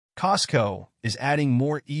Costco is adding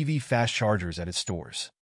more EV fast chargers at its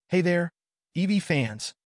stores. Hey there, EV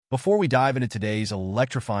fans. Before we dive into today's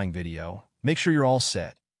electrifying video, make sure you're all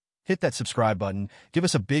set. Hit that subscribe button, give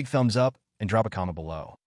us a big thumbs up, and drop a comment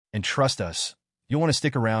below. And trust us, you'll want to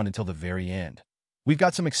stick around until the very end. We've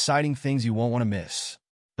got some exciting things you won't want to miss.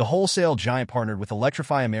 The wholesale giant partnered with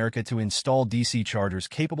Electrify America to install DC chargers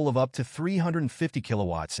capable of up to 350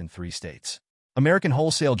 kilowatts in 3 states. American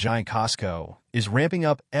wholesale giant Costco is ramping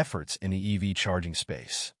up efforts in the EV charging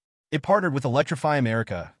space. It partnered with Electrify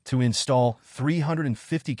America to install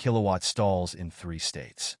 350 kilowatt stalls in 3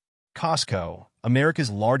 states. Costco, America's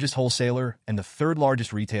largest wholesaler and the 3rd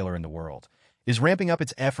largest retailer in the world, is ramping up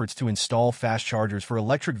its efforts to install fast chargers for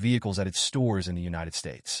electric vehicles at its stores in the United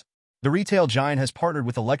States. The retail giant has partnered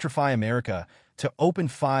with Electrify America to open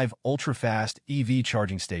 5 ultra-fast EV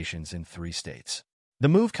charging stations in 3 states. The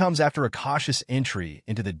move comes after a cautious entry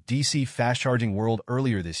into the DC fast-charging world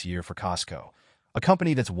earlier this year for Costco, a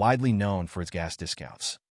company that's widely known for its gas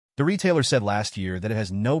discounts. The retailer said last year that it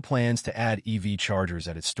has no plans to add EV chargers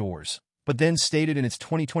at its stores, but then stated in its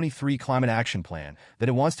 2023 Climate Action Plan that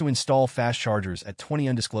it wants to install fast chargers at 20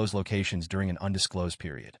 undisclosed locations during an undisclosed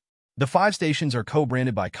period. The 5 stations are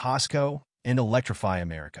co-branded by Costco and Electrify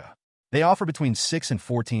America. They offer between 6 and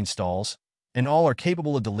 14 stalls, and all are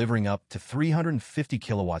capable of delivering up to 350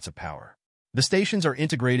 kilowatts of power. The stations are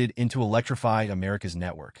integrated into Electrify America's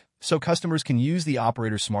network, so customers can use the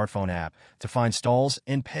operator's smartphone app to find stalls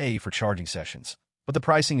and pay for charging sessions. But the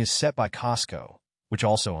pricing is set by Costco, which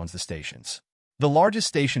also owns the stations. The largest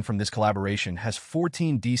station from this collaboration has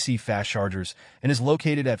 14 DC fast chargers and is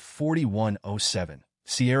located at 4107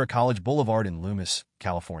 Sierra College Boulevard in Loomis,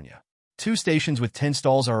 California. 2 stations with 10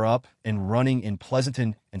 stalls are up and running in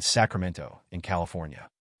Pleasanton and Sacramento in California.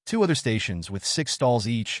 2 other stations with 6 stalls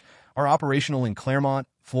each are operational in Claremont,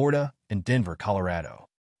 Florida, and Denver, Colorado.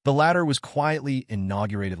 The latter was quietly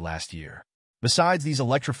inaugurated last year. Besides these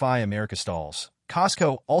Electrify America stalls,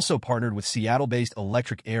 Costco also partnered with Seattle-based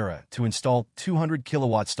Electric Era to install 200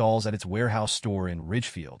 kilowatt stalls at its warehouse store in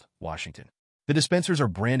Ridgefield, Washington. The dispensers are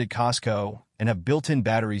branded Costco and have built-in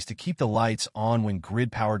batteries to keep the lights on when grid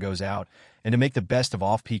power goes out and to make the best of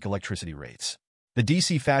off-peak electricity rates. The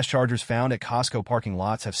DC fast chargers found at Costco parking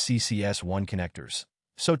lots have CCS1 connectors,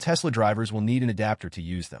 so Tesla drivers will need an adapter to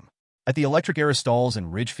use them. At the Electric Era stalls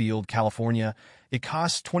in Ridgefield, California, it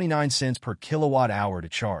costs 29 cents per kilowatt hour to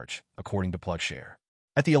charge, according to PlugShare.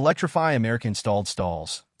 At the Electrify America installed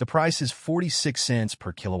stalls, the price is 46 cents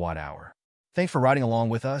per kilowatt hour. Thanks for riding along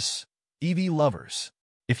with us, EV lovers.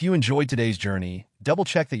 If you enjoyed today's journey,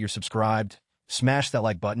 double-check that you're subscribed, smash that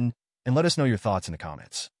like button, and let us know your thoughts in the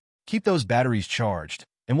comments. Keep those batteries charged,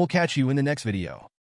 and we'll catch you in the next video.